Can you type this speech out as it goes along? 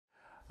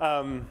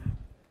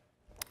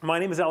My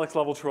name is Alex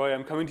Level-Troy.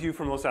 I'm coming to you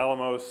from Los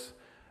Alamos,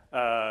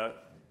 but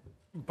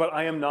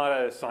I am not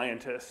a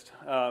scientist.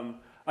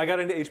 I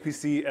got into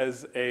HPC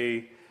as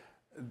a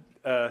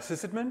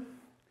sysadmin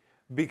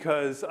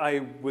because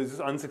I was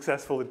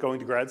unsuccessful at going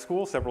to grad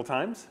school several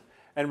times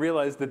and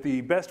realized that the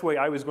best way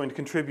I was going to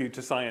contribute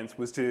to science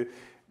was to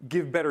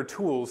give better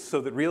tools so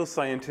that real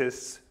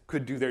scientists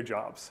could do their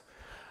jobs.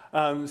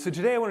 So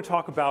today I want to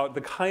talk about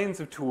the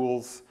kinds of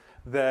tools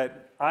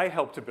that I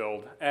helped to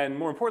build, and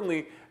more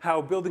importantly,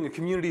 how building a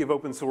community of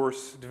open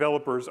source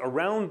developers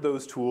around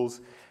those tools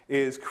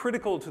is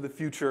critical to the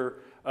future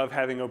of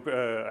having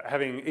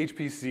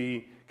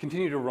HPC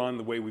continue to run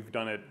the way we've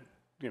done it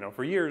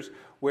for years,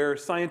 where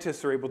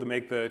scientists are able to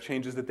make the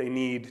changes that they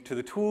need to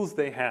the tools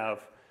they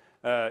have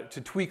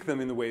to tweak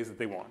them in the ways that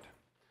they want.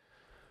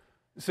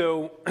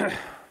 So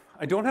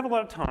I don't have a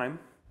lot of time.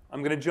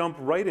 I'm going to jump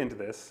right into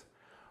this.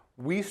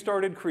 We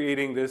started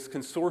creating this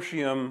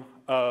consortium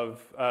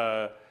of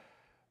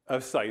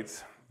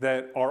sites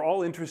that are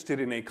all interested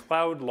in a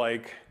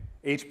cloud-like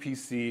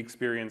HPC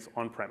experience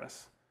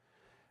on-premise.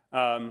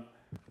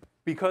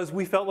 Because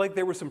we felt like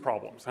there were some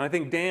problems. And I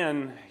think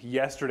Dan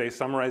yesterday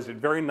summarized it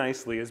very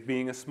nicely as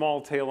being a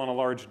small tail on a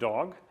large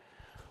dog.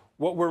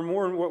 What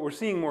we're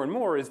seeing more and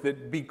more is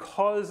that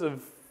because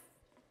of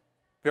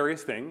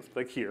various things,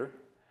 like here,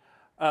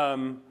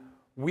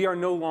 we are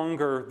no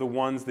longer the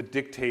ones that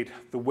dictate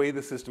the way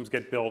the systems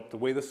get built, the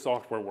way the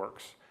software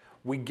works.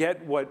 We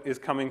get what is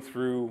coming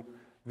through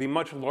the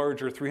much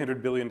larger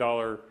 $300 billion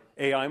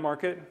AI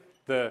market.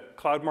 The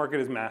cloud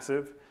market is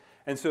massive.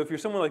 And so if you're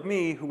someone like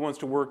me who wants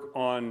to work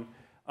on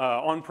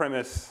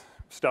on-premise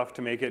stuff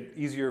to make it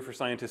easier for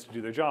scientists to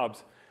do their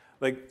jobs,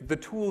 like the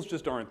tools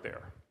just aren't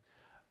there.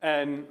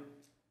 And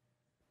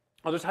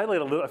I'll just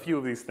highlight a few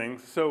of these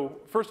things. So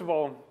first of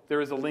all, there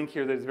is a link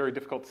here that is very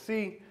difficult to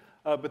see,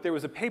 but there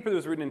was a paper that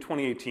was written in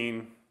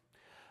 2018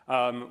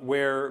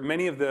 where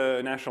many of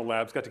the national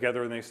labs got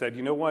together and they said,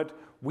 you know what,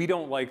 we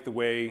don't like the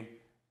way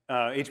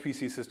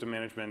HPC system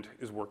management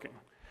is working.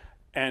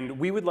 And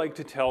we would like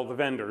to tell the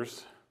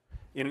vendors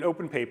in an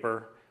open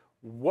paper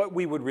what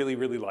we would really,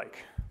 really like.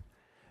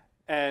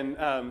 And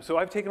so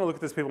I've taken a look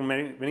at this paper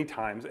many, many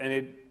times, and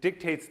it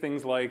dictates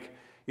things like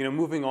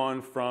moving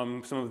on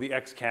from some of the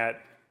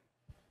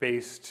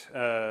XCAT-based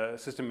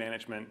system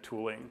management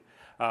tooling.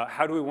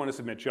 How do we want to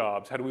submit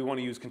jobs? How do we want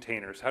to use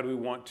containers? How do we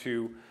want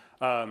to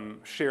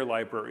share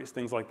libraries?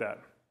 Things like that.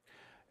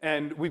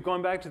 And we've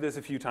gone back to this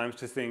a few times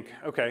to think,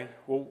 okay,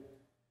 well,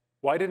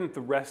 why didn't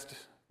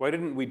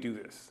we do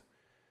this?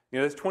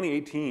 It's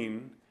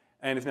 2018,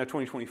 and it's now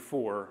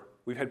 2024.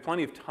 We've had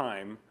plenty of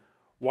time.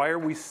 Why are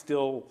we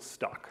still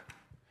stuck?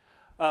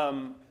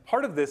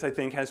 Part of this, I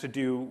think, has to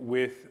do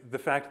with the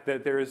fact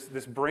that there is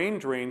this brain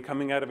drain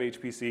coming out of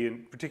HPC,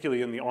 and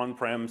particularly in the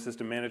on-prem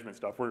system management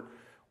stuff. We're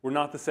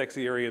not the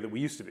sexy area that we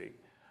used to be.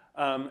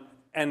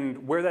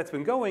 And where that's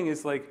been going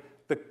is like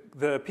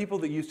the people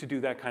that used to do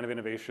that kind of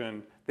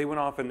innovation, they went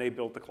off and they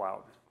built the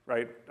cloud,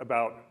 right,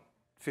 about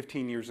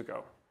 15 years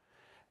ago.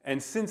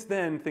 And since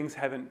then, things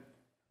haven't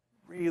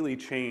really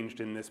changed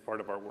in this part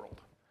of our world.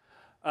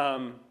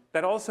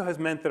 That also has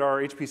meant that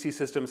our HPC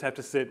systems have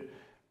to sit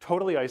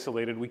totally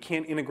isolated. We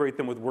can't integrate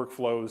them with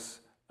workflows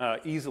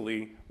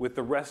easily with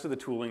the rest of the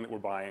tooling that we're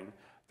buying,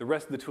 the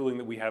rest of the tooling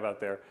that we have out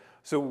there.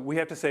 So we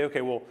have to say,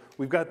 okay, well,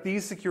 we've got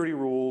these security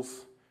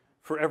rules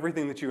for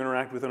everything that you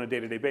interact with on a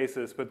day-to-day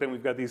basis, but then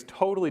we've got these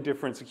totally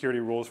different security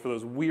rules for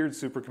those weird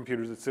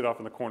supercomputers that sit off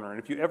in the corner. And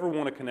if you ever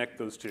want to connect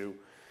those two,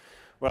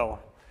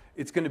 well,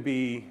 it's going to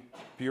be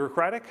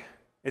bureaucratic,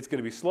 it's going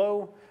to be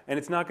slow, and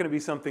it's not going to be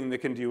something that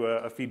can do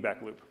a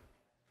feedback loop.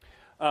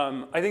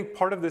 I think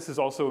part of this is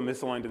also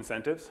misaligned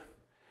incentives.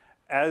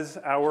 As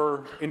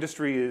our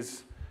industry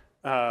is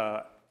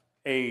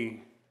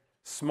a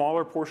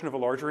smaller portion of a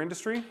larger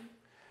industry,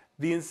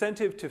 the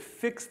incentive to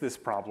fix this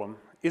problem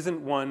isn't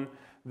one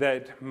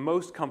that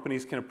most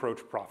companies can approach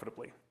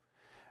profitably.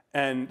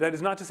 And that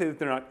is not to say that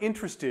they're not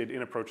interested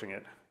in approaching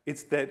it.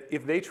 It's that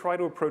if they try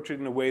to approach it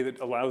in a way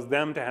that allows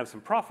them to have some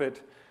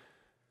profit,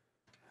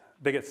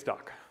 they get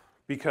stuck.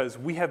 Because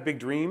we have big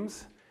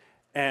dreams,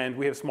 and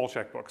we have small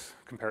checkbooks,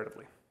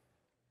 comparatively.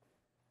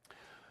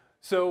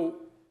 So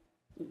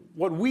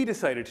what we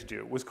decided to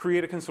do was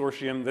create a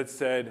consortium that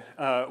said,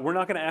 we're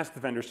not going to ask the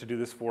vendors to do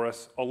this for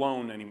us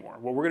alone anymore.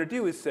 What we're going to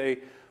do is say,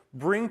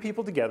 bring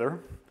people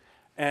together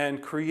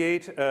and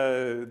create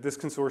this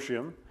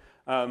consortium,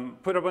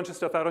 put a bunch of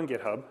stuff out on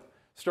GitHub,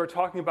 start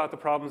talking about the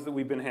problems that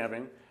we've been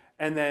having,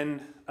 and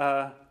then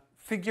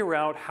figure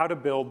out how to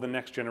build the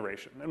next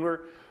generation. And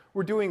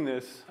we're doing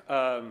this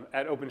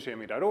at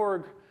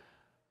OpenCHAMI.org.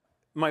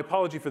 My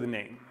apology for the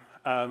name.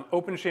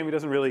 OpenCHAMI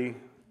doesn't really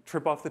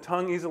trip off the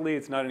tongue easily.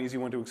 It's not an easy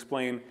one to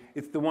explain.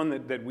 It's the one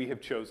that we have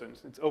chosen.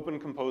 It's open,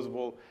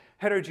 composable,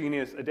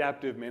 heterogeneous,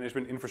 adaptive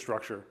management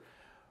infrastructure.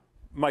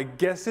 My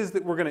guess is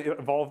that we're going to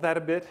evolve that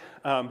a bit,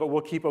 but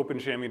we'll keep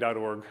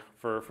OpenCHAMI.org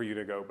for you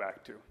to go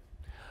back to.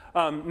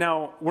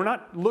 Now, we're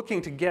not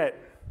looking to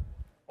get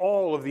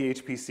all of the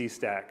HPC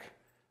stack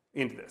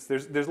into this.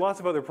 There's lots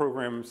of other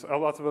programs,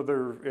 lots of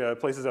other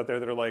places out there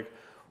that are like,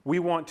 we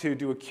want to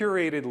do a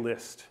curated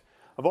list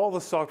of all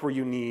the software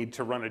you need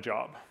to run a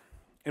job.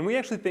 And we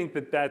actually think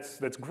that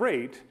that's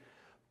great,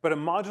 but a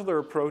modular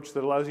approach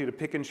that allows you to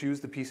pick and choose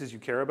the pieces you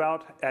care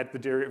about at the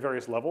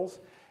various levels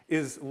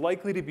is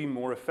likely to be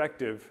more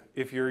effective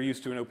if you're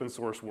used to an open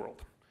source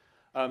world.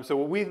 So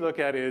what we look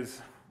at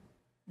is,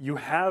 you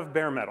have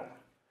bare metal.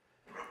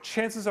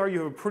 Chances are you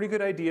have a pretty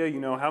good idea, you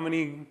know how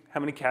many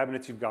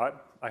cabinets you've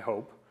got, I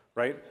hope,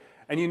 right?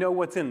 And you know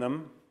what's in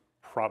them,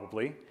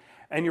 probably.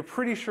 And you're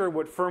pretty sure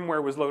what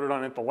firmware was loaded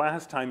on it the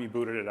last time you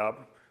booted it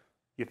up,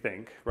 you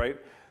think, right?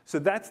 So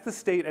that's the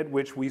state at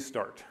which we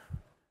start.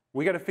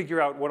 We got to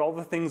figure out what all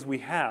the things we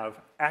have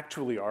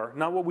actually are,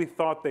 not what we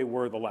thought they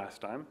were the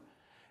last time.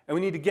 And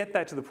we need to get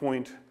that to the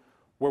point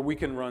where we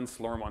can run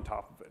Slurm on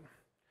top of it.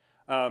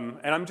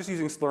 And I'm just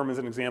using Slurm as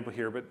an example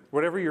here, but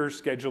whatever your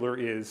scheduler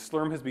is,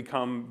 Slurm has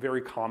become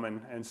very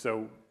common, and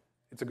so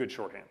it's a good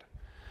shorthand.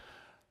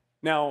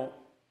 Now,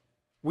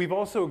 we've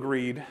also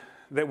agreed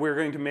that we're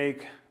going to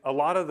make a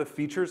lot of the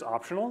features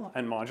optional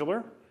and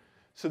modular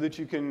so that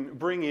you can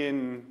bring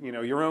in, you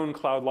know, your own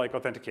cloud-like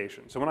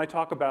authentication. So when I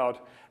talk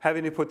about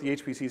having to put the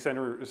HPC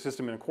center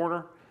system in a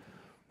corner,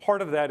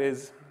 part of that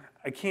is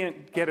I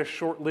can't get a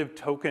short-lived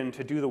token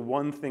to do the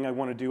one thing I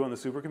want to do on the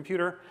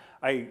supercomputer.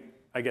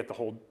 I get the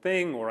whole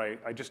thing, or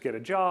I just get a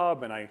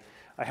job, and I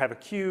have a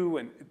queue,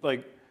 and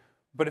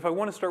but if I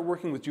want to start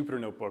working with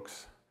Jupyter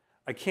notebooks,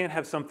 I can't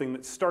have something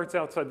that starts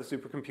outside the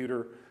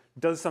supercomputer,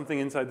 does something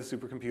inside the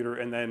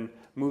supercomputer, and then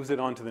moves it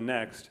on to the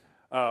next,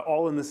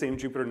 all in the same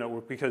Jupyter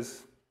notebook,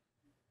 because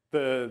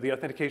the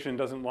authentication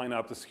doesn't line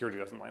up, the security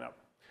doesn't line up.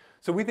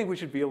 So we think we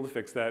should be able to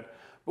fix that,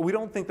 but we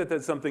don't think that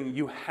that's something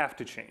you have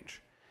to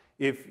change.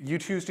 If you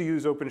choose to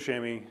use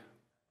OpenCHAMI,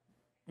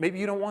 maybe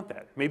you don't want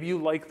that. Maybe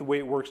you like the way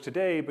it works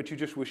today, but you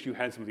just wish you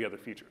had some of the other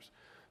features.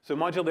 So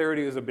modularity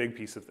is a big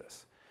piece of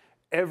this.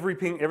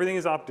 Everything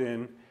is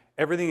opt-in.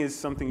 Everything is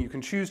something you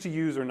can choose to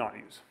use or not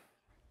use.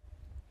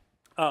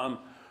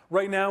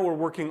 Right now, we're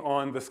working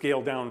on the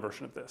scaled-down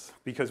version of this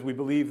because we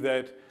believe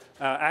that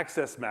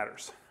access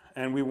matters.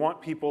 And we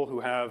want people who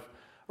have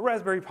a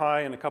Raspberry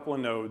Pi and a couple of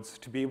nodes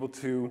to be able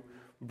to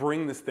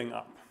bring this thing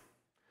up.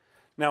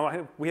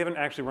 Now, we haven't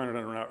actually run it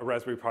on a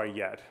Raspberry Pi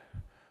yet,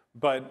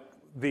 but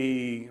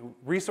the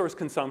resource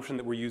consumption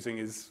that we're using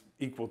is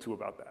equal to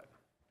about that.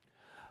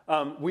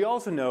 We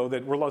also know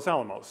that we're Los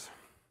Alamos.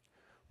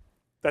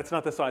 That's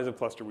not the size of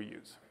cluster we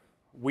use.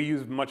 We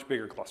use much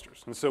bigger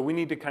clusters. And so we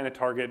need to kind of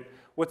target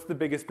what's the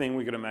biggest thing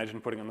we could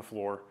imagine putting on the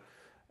floor.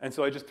 And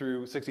so I just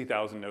threw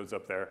 60,000 nodes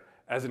up there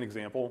as an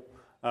example.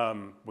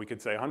 We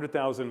could say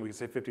 100,000, we could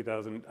say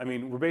 50,000. I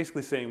mean, we're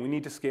basically saying we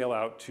need to scale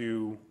out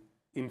to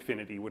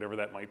infinity, whatever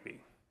that might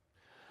be.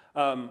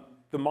 The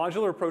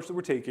modular approach that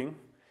we're taking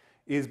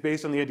is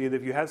based on the idea that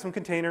if you have some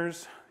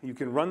containers, you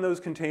can run those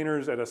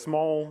containers at a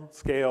small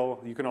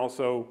scale. You can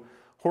also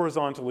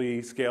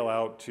horizontally scale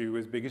out to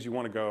as big as you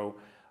want to go,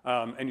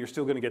 and you're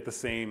still going to get the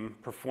same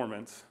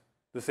performance,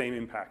 the same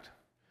impact.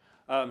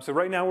 So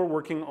right now we're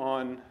working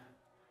on,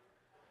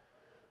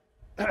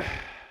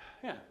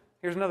 yeah,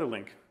 here's another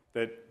link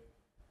that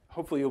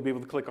hopefully you'll be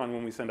able to click on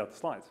when we send out the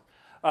slides.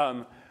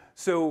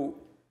 So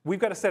we've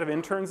got a set of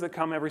interns that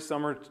come every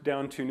summer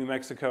down to New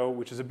Mexico,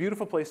 which is a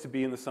beautiful place to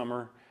be in the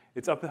summer.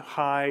 It's up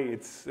high,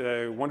 it's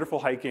wonderful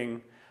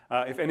hiking.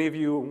 If any of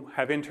you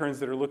have interns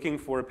that are looking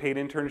for a paid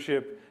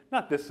internship,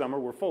 not this summer,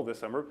 we're full this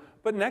summer,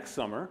 but next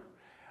summer,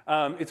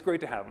 it's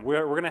great to have them.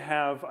 We're going to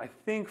have, I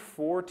think,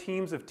 4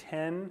 teams of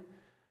 10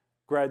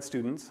 grad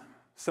students.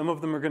 Some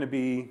of them are going to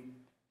be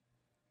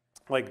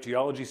like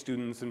geology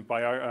students and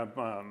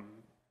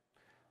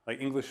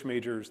like English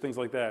majors, things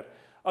like that.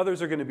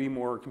 Others are going to be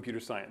more computer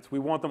science. We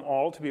want them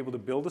all to be able to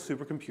build a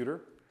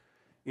supercomputer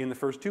in the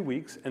first 2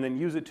 weeks and then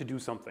use it to do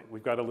something.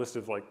 We've got a list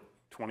of like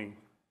 20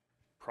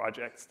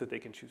 projects that they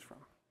can choose from.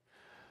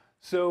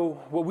 So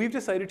what we've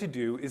decided to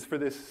do is for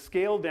this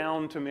scale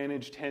down to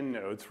manage 10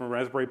 nodes from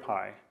Raspberry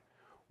Pi,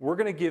 we're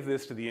going to give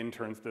this to the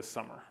interns this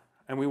summer.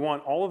 And we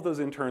want all of those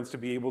interns to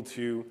be able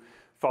to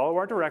follow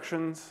our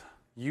directions,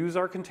 use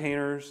our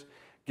containers,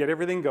 get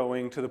everything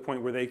going to the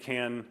point where they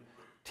can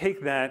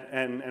take that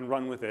and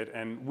run with it.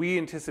 And we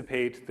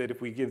anticipate that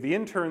if we give the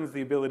interns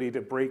the ability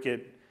to break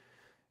it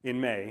in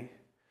May,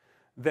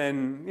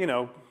 then, you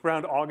know,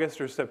 around August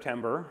or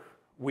September,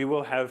 we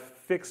will have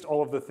fixed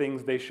all of the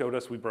things they showed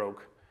us we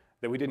broke,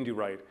 that we didn't do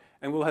right,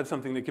 and we'll have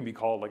something that can be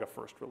called like a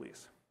first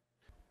release.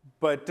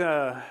 But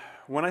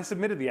when I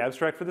submitted the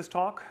abstract for this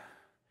talk,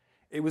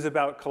 it was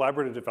about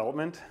collaborative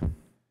development,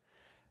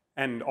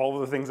 and all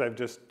of the things I've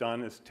just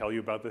done is tell you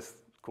about this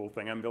cool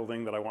thing I'm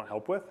building that I want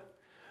help with.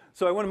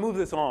 So I want to move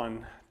this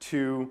on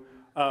to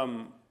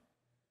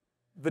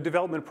the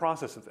development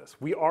process of this.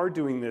 We are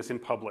doing this in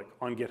public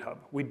on GitHub.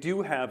 We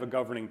do have a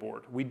governing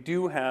board. We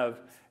do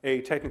have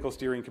a technical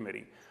steering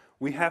committee.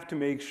 We have to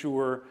make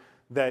sure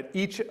that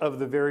each of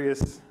the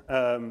various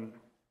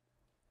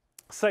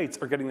sites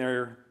are getting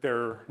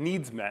their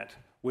needs met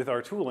with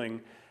our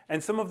tooling,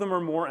 and some of them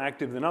are more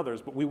active than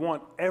others, but we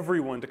want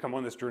everyone to come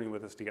on this journey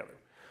with us together.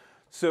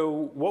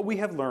 So what we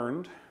have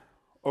learned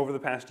over the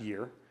past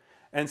year,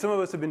 and some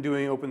of us have been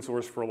doing open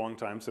source for a long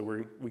time,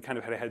 so we kind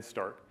of had a head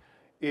start,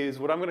 is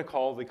what I'm going to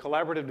call the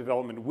collaborative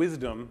development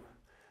wisdom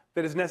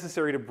that is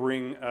necessary to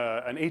bring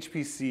an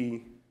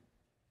HPC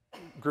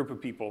group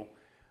of people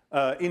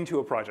into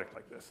a project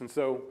like this. And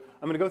so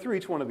I'm going to go through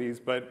each one of these,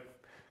 but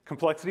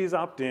complexity is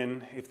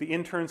opt-in. If the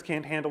interns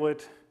can't handle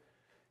it,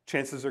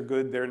 chances are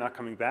good they're not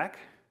coming back.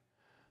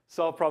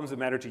 Solve problems that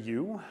matter to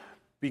you,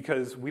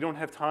 because we don't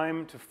have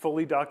time to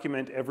fully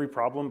document every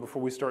problem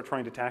before we start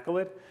trying to tackle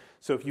it.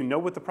 So if you know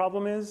what the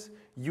problem is,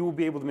 you will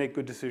be able to make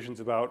good decisions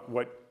about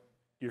what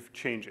you're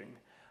changing.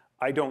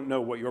 I don't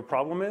know what your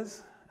problem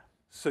is,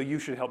 so you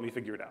should help me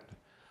figure it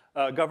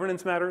out.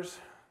 Governance matters.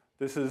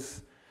 This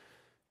is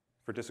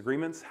for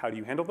disagreements, how do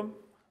you handle them?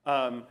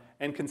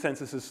 And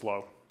consensus is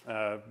slow.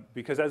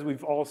 Because as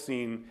we've all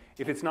seen,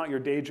 if it's not your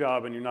day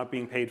job and you're not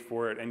being paid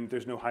for it and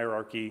there's no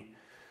hierarchy,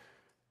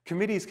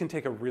 committees can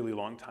take a really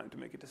long time to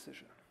make a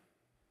decision.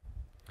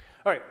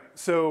 All right,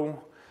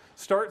 so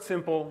start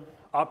simple,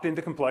 opt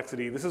into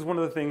complexity. This is one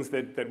of the things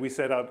that we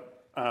set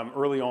up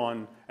early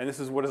on, and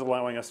this is what is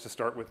allowing us to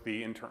start with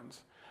the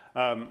interns.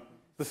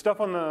 The stuff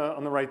on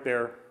the right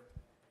there,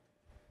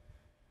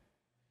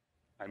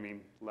 I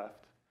mean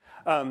left,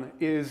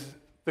 is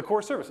the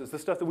core services, the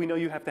stuff that we know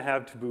you have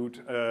to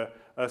boot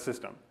a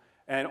system.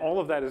 And all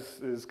of that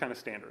is kind of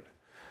standard.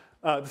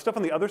 The stuff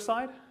on the other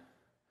side,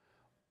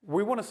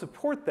 we want to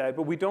support that,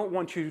 but we don't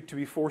want you to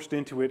be forced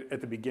into it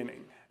at the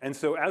beginning. And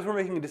so as we're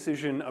making a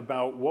decision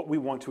about what we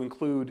want to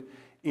include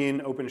in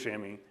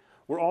OpenCHAMI,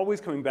 we're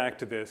always coming back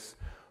to this.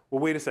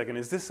 Well, wait a second,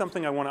 is this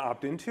something I want to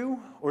opt into?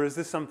 Or is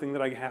this something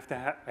that I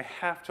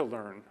have to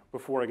learn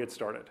before I get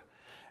started?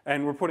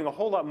 And we're putting a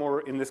whole lot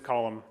more in this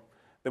column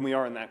than we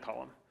are in that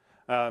column.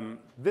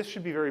 This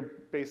should be very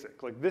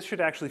basic. Like, this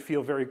should actually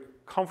feel very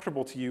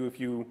comfortable to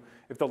you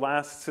if the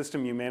last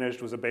system you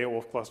managed was a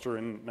Beowulf cluster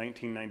in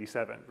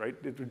 1997, right?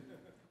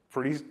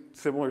 Pretty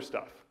similar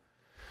stuff.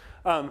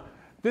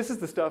 This is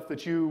the stuff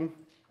that you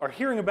are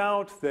hearing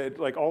about, that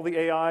like all the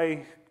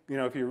AI,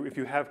 if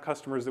you have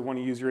customers that want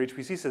to use your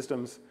HPC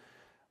systems,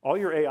 all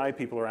your AI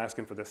people are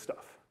asking for this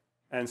stuff.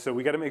 And so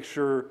we got to make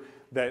sure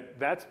that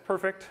that's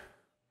perfect,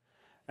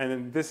 and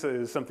then this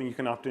is something you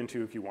can opt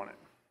into if you want it.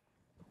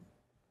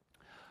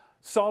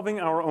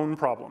 Solving our own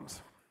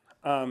problems.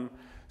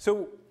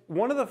 So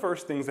one of the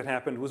first things that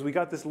happened was we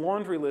got this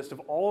laundry list of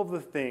all of the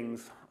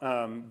things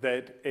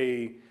that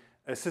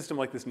a system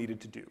like this needed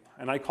to do.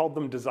 And I called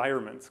them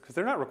desirements, because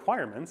they're not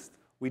requirements.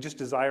 We just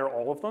desire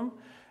all of them.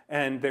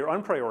 And they're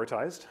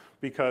unprioritized,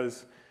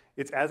 because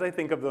it's as I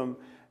think of them.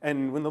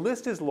 And when the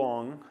list is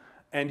long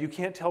and you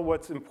can't tell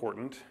what's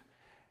important,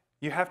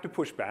 you have to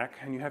push back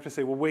and you have to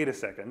say, well, wait a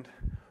second,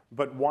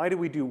 but why do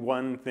we do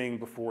one thing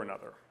before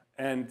another?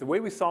 And the way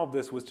we solved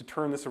this was to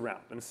turn this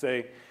around and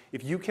say,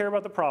 if you care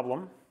about the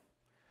problem,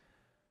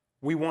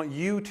 we want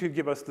you to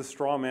give us the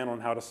straw man on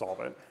how to solve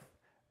it.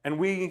 And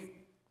we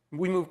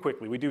move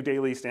quickly. We do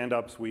daily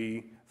stand-ups.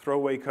 We throw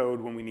away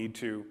code when we need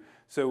to.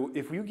 So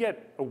if you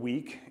get a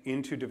week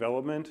into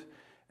development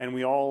and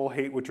we all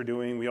hate what you're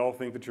doing, we all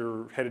think that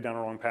you're headed down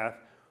a wrong path,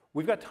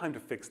 we've got time to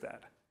fix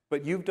that.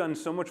 But you've done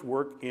so much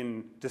work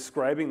in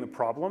describing the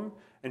problem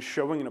and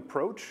showing an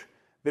approach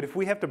that if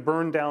we have to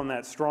burn down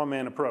that straw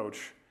man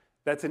approach,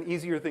 that's an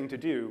easier thing to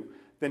do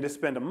than to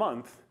spend a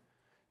month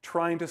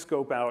trying to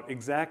scope out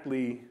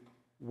exactly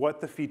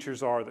what the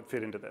features are that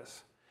fit into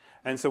this.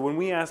 And so when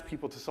we ask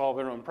people to solve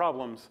their own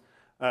problems,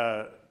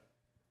 that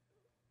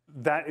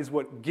is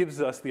what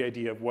gives us the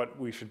idea of what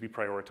we should be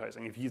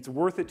prioritizing. If it's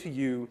worth it to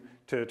you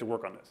to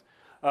work on this.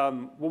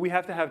 What we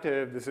have to have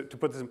to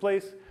put this in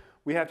place,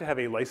 we have to have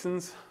a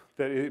license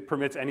that it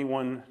permits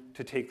anyone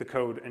to take the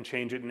code and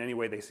change it in any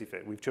way they see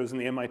fit. We've chosen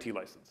the MIT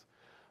license.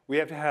 We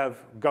have to have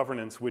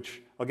governance,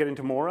 which I'll get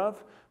into more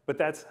of, but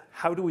that's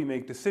how do we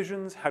make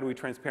decisions? How do we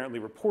transparently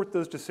report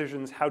those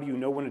decisions? How do you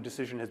know when a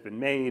decision has been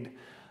made?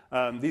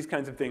 These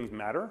kinds of things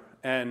matter.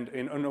 And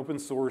in an open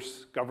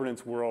source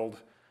governance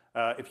world,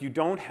 if you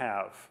don't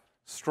have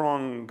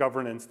strong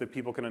governance that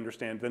people can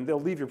understand, then they'll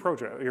leave your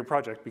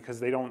project because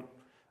they don't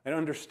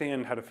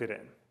understand how to fit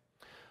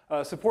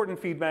in. Support and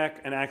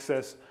feedback and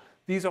access,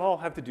 these all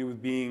have to do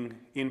with being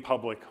in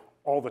public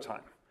all the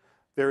time.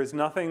 There is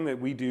nothing that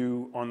we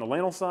do on the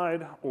LANL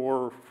side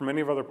or from any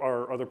of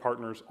our other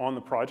partners on the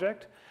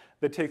project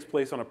that takes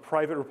place on a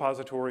private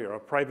repository or a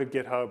private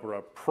GitHub or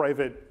a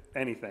private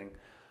anything.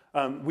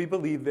 We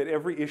believe that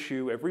every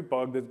issue, every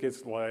bug that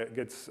gets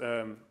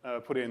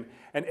put in,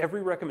 and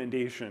every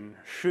recommendation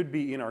should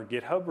be in our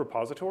GitHub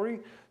repository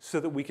so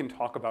that we can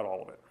talk about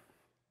all of it.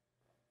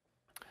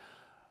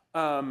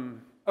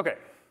 OK,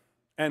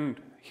 and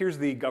here's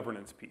the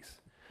governance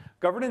piece.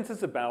 Governance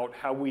is about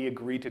how we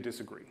agree to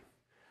disagree.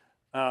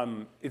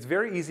 It's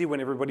very easy when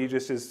everybody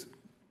just is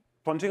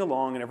plunging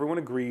along and everyone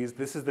agrees,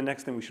 this is the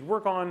next thing we should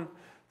work on,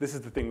 this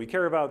is the thing we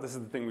care about, this is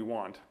the thing we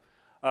want.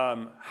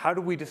 How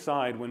do we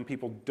decide when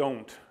people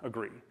don't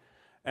agree?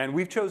 And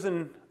we've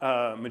chosen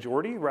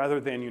majority rather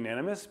than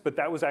unanimous, but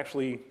that was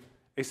actually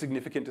a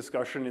significant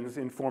discussion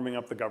in forming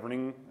up the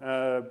governing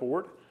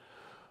board.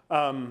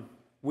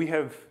 We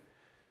have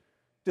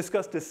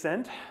discussed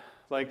dissent,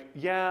 like,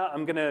 yeah,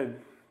 I'm going to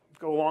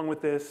go along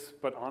with this,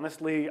 but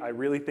honestly, I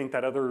really think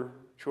that other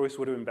choice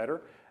would have been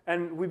better.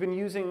 And we've been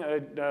using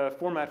a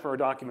format for our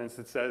documents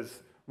that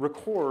says,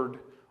 record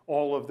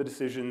all of the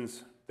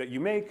decisions that you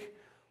make,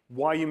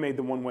 why you made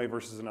them one way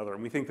versus another.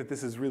 And we think that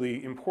this is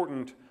really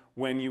important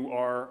when you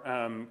are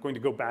going to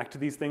go back to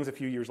these things a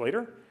few years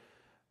later,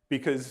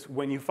 because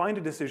when you find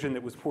a decision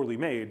that was poorly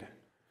made,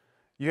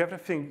 you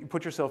have to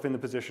put yourself in the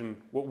position,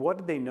 well, what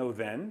did they know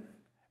then,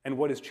 and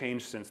what has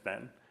changed since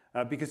then?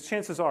 Because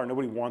chances are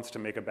nobody wants to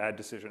make a bad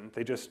decision.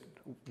 They just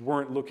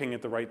weren't looking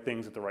at the right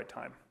things at the right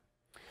time.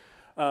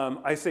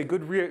 I say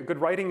good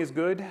writing is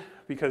good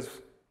because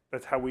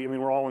that's how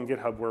we're all on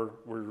GitHub.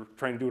 We're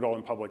trying to do it all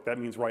in public. That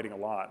means writing a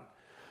lot.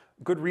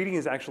 Good reading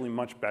is actually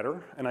much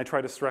better, and I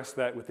try to stress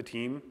that with the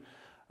team.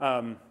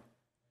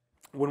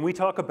 When we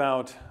talk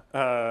about,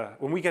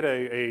 when we get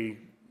a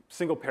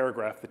single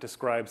paragraph that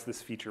describes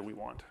this feature we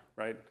want,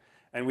 right?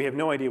 And we have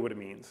no idea what it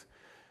means.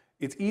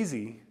 It's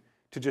easy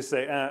to just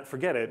say,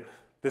 forget it.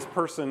 This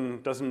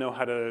person doesn't know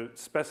how to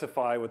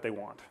specify what they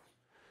want.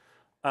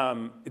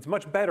 It's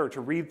much better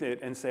to read it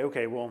and say,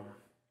 okay, well,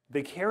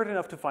 they cared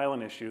enough to file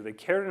an issue. They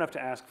cared enough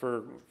to ask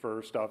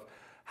for stuff.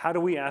 How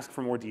do we ask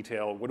for more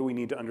detail? What do we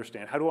need to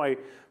understand? How do I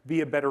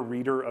be a better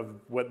reader of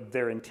what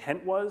their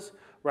intent was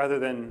rather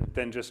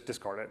than just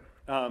discard it?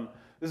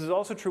 This is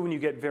also true when you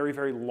get very,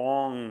 very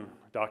long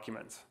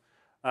documents.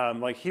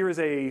 Like here is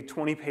a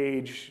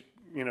 20-page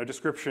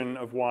description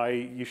of why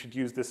you should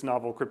use this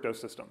novel crypto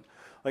system.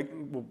 Like,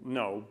 well,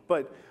 no,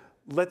 but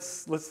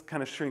let's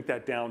kind of shrink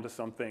that down to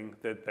something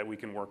that we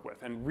can work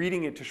with. And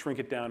reading it to shrink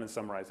it down and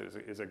summarize it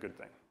is a good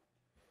thing.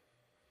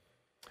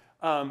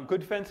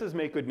 Good fences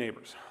make good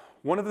neighbors.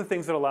 One of the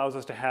things that allows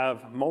us to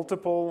have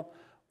multiple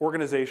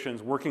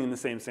organizations working in the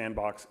same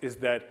sandbox is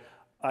that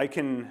I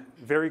can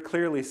very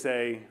clearly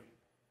say,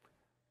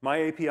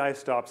 my API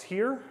stops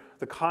here.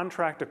 The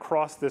contract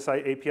across this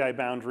API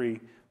boundary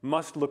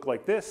must look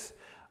like this,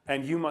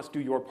 and you must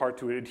do your part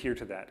to adhere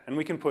to that. And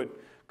we can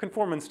put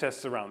conformance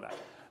tests around that.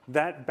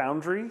 That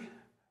boundary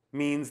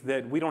means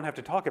that we don't have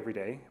to talk every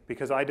day,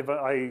 because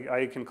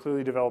I can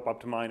clearly develop up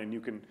to mine, and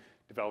you can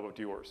develop up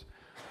to yours.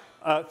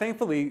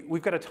 Thankfully,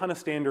 we've got a ton of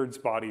standards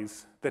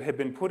bodies that have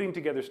been putting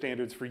together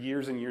standards for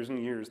years and years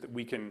and years that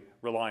we can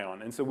rely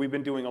on. And so we've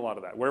been doing a lot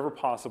of that. Wherever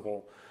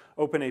possible,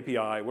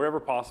 OpenAPI, wherever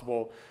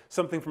possible,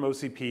 something from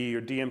OCP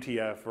or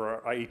DMTF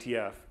or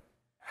IETF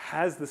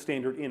has the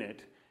standard in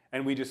it,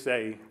 and we just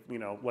say,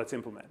 let's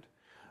implement.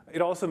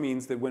 It also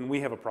means that when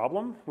we have a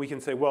problem, we can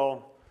say,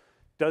 well,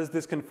 does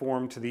this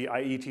conform to the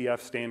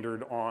IETF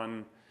standard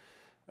on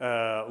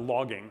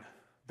logging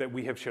that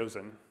we have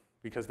chosen?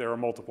 Because there are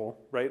multiple,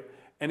 right?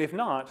 And if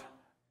not,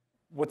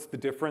 what's the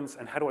difference,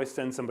 and how do I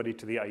send somebody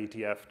to the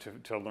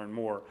IETF to learn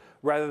more,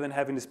 rather than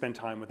having to spend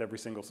time with every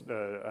single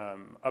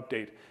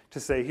update to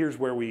say, here's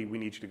where we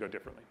need you to go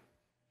differently.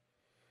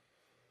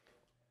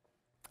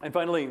 And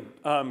finally,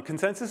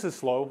 consensus is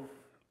slow.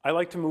 I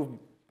like to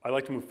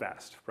move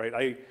fast,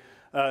 right?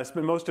 I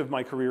spent most of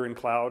my career in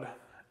cloud,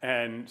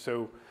 and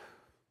so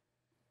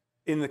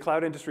in the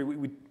cloud industry,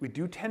 we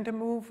do tend to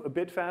move a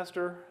bit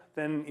faster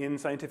than in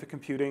scientific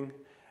computing.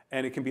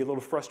 And it can be a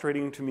little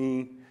frustrating to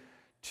me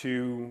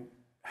to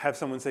have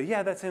someone say,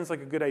 yeah, that sounds like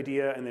a good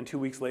idea, and then 2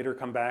 weeks later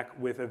come back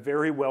with a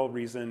very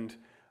well-reasoned,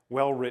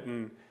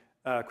 well-written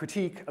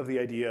critique of the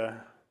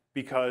idea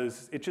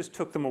because it just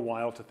took them a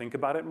while to think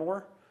about it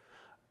more.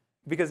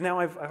 Because now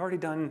I've already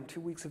done 2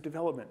 weeks of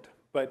development.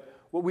 But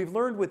what we've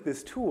learned with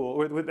this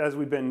tool, as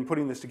we've been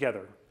putting this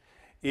together,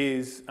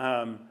 is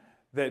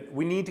that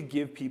we need to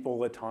give people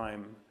the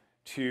time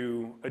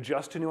to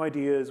adjust to new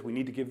ideas. We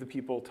need to give the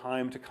people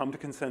time to come to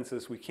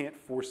consensus. We can't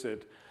force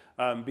it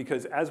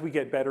because as we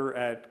get better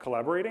at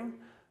collaborating,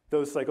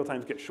 those cycle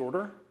times get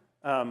shorter.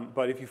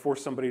 But if you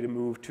force somebody to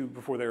move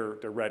before they're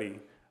ready,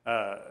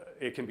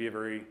 it can be a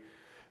very,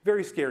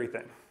 very scary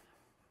thing.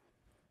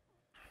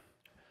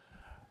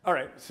 All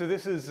right, so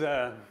this is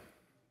the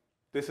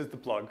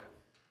plug.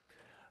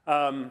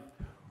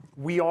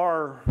 We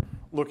are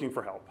looking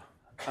for help.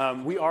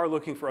 We are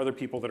looking for other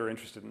people that are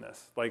interested in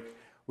this. Like,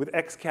 with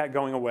XCAT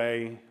going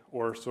away,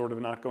 or sort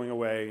of not going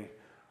away,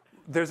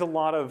 there's a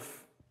lot of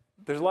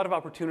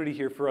opportunity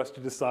here for us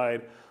to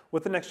decide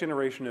what the next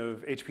generation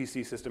of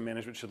HPC system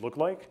management should look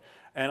like.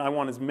 And I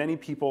want as many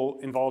people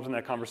involved in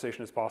that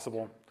conversation as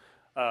possible.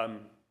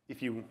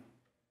 If you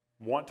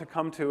want to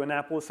come to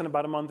Annapolis in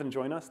about a month and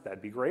join us,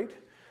 that'd be great.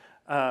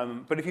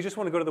 But if you just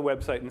want to go to the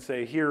website and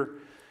say,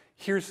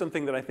 here's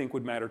something that I think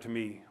would matter to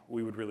me,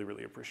 we would really,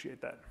 really appreciate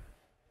that.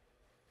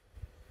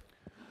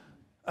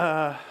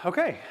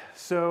 Okay,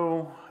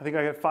 so I think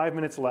I got 5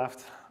 minutes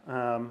left,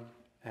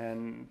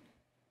 and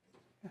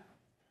yeah,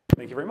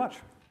 thank you very much.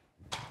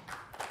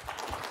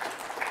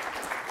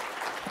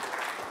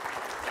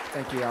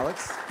 Thank you,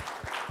 Alex.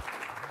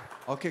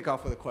 I'll kick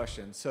off with a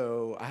question.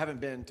 So I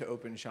haven't been to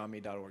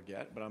OpenCHAMI.org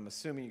yet, but I'm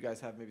assuming you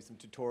guys have maybe some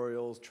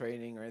tutorials,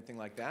 training, or anything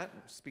like that.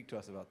 Speak to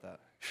us about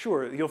that.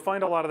 Sure, you'll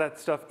find a lot of that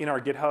stuff in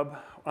our GitHub.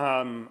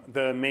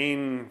 The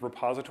main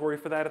repository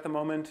for that at the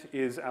moment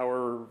is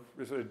a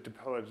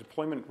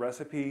deployment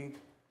recipe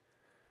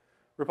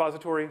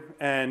repository,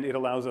 and it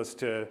allows us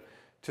to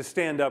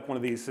stand up one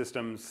of these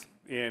systems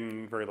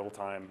in very little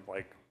time,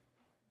 like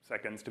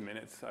seconds to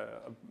minutes,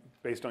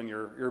 based on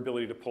your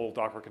ability to pull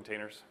Docker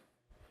containers.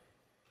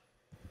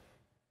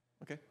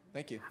 Okay,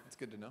 thank you. That's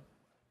good to know.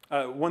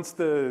 Once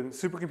the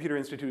Supercomputer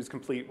Institute is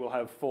complete, we'll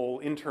have full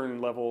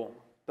intern level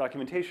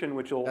documentation,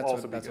 which will also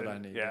be good. That's what I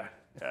need. Yeah,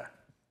 yeah. Is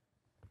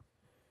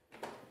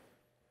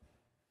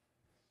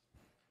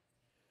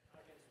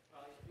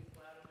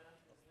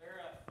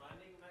there a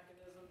funding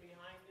mechanism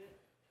behind it?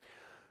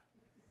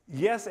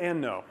 Yes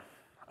and no.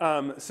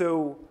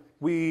 So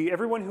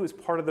everyone who is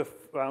part of the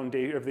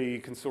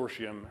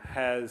consortium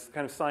has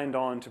kind of signed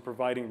on to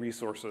providing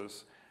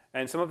resources.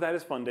 And some of that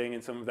is funding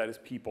and some of that is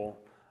people.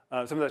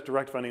 Some of that's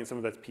direct funding and some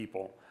of that's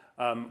people.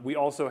 We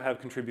also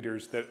have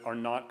contributors that are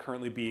not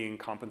currently being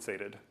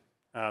compensated.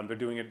 They're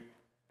doing it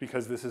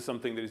because this is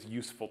something that is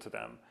useful to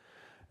them.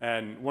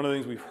 And one of the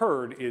things we've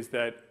heard is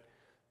that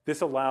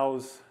this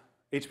allows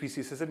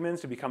HPC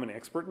sysadmins to become an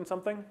expert in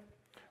something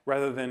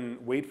rather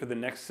than wait for the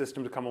next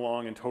system to come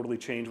along and totally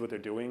change what they're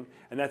doing.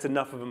 And that's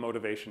enough of a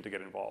motivation to get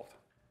involved.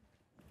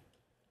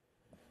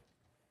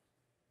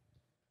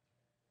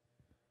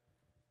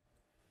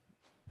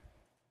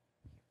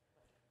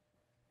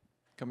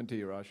 Coming to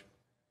you, Raj.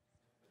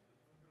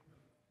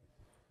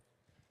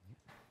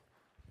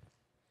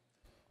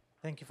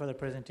 Thank you for the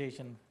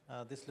presentation.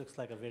 This looks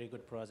like a very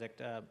good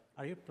project.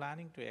 Are you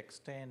planning to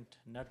extend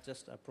not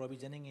just a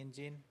provisioning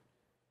engine,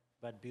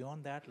 but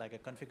beyond that, like a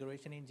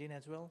configuration engine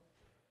as well?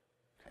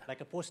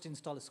 Like a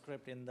post-install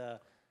script in the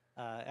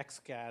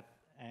XCAT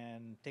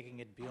and taking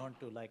it beyond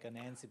to like an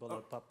Ansible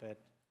or Puppet?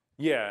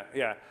 Yeah,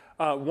 yeah.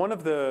 One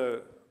of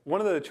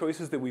the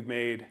choices that we've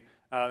made,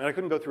 and I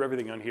couldn't go through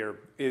everything on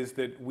here, is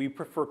that we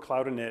prefer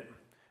Cloud init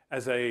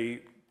as a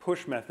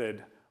push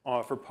method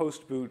for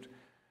post-boot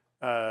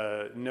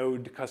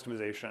node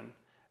customization.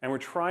 And we're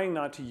trying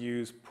not to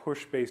use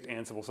push-based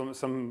Ansible,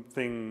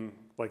 something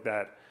like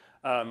that,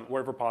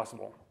 wherever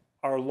possible.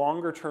 Our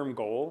longer-term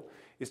goal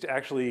is to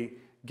actually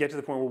get to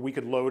the point where we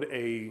could load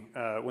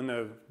when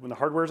the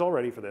hardware is all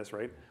ready for this,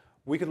 right?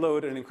 We could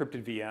load an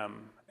encrypted VM,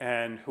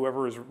 and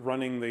whoever is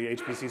running the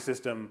HPC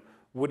system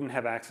wouldn't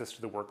have access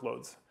to the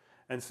workloads.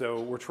 And so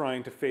we're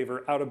trying to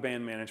favor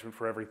out-of-band management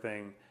for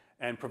everything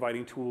and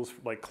providing tools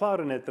like Cloud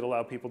init that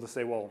allow people to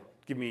say, well,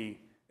 give me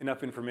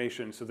enough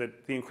information so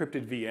that the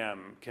encrypted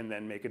VM can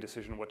then make a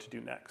decision what to do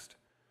next.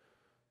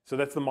 So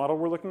that's the model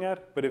we're looking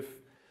at. But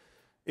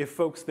if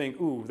folks think,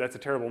 ooh, that's a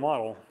terrible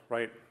model,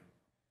 right,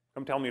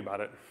 come tell me about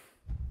it.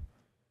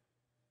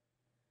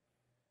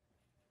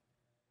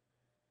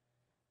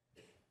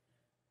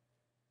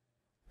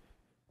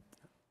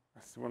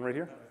 That's the one right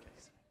here.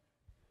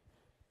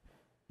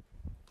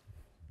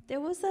 There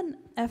was an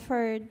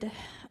effort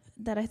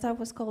that I thought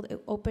was called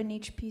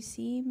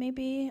OpenHPC,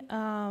 maybe,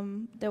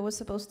 that was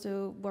supposed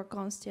to work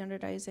on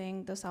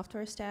standardizing the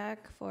software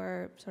stack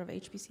for sort of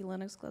HPC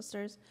Linux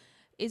clusters.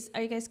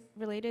 Are you guys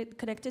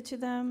connected to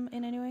them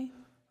in any way?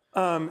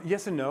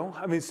 Yes and no.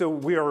 I mean, so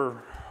we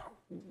are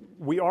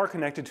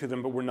connected to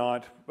them, but we're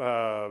not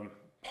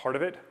part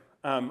of it.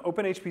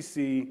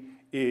 OpenHPC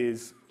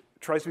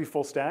tries to be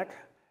full stack,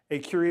 a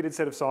curated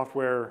set of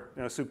software,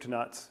 soup to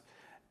nuts.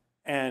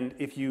 And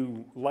if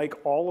you like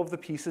all of the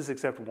pieces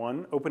except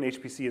one,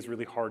 OpenHPC is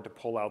really hard to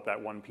pull out that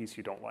one piece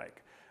you don't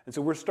like. And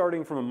so we're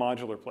starting from a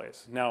modular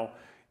place. Now,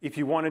 if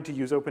you wanted to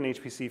use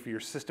OpenHPC for your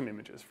system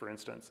images, for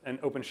instance,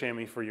 and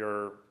OpenCHAMI for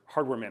your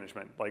hardware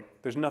management,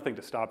 there's nothing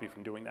to stop you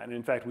from doing that. And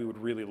in fact, we would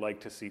really like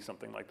to see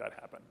something like that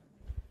happen.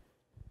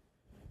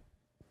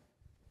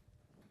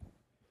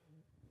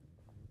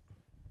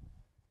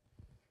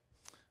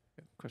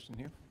 Question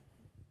here.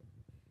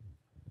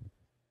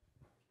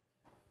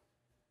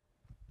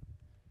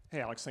 Hey,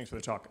 Alex, thanks for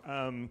the talk.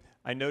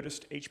 I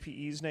noticed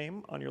HPE's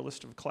name on your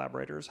list of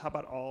collaborators. How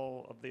about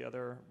all of the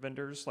other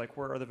vendors?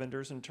 Where are the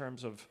vendors in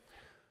terms of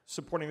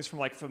supporting this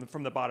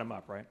from the bottom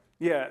up, right?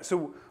 Yeah,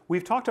 so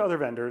we've talked to other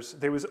vendors.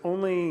 There was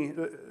only,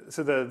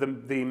 so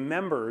the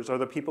members are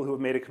the people who have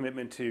made a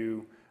commitment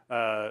to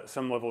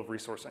some level of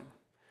resourcing.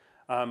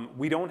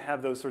 We don't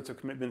have those sorts of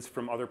commitments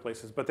from other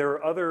places, but there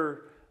are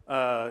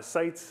other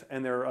sites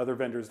and there are other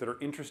vendors that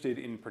are interested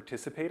in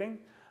participating.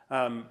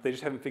 They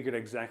just haven't figured out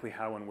exactly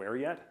how and where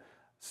yet.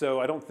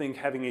 So I don't think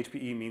having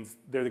HPE means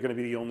they're going to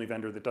be the only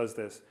vendor that does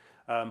this.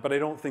 But I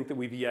don't think that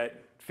we've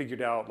yet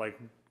figured out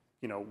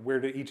where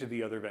do each of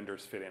the other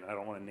vendors fit in. I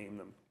don't want to name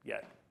them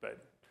yet, but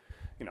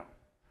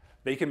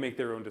they can make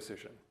their own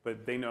decision.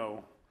 But they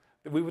know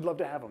that we would love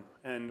to have them,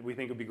 and we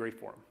think it would be great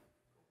for them.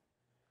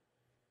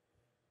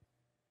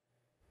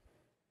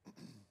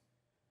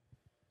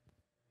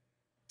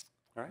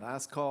 All right.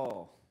 Last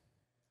call.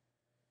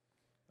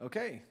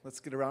 Okay,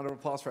 let's get a round of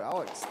applause for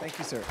Alex. Thank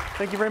you, sir.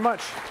 Thank you very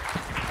much.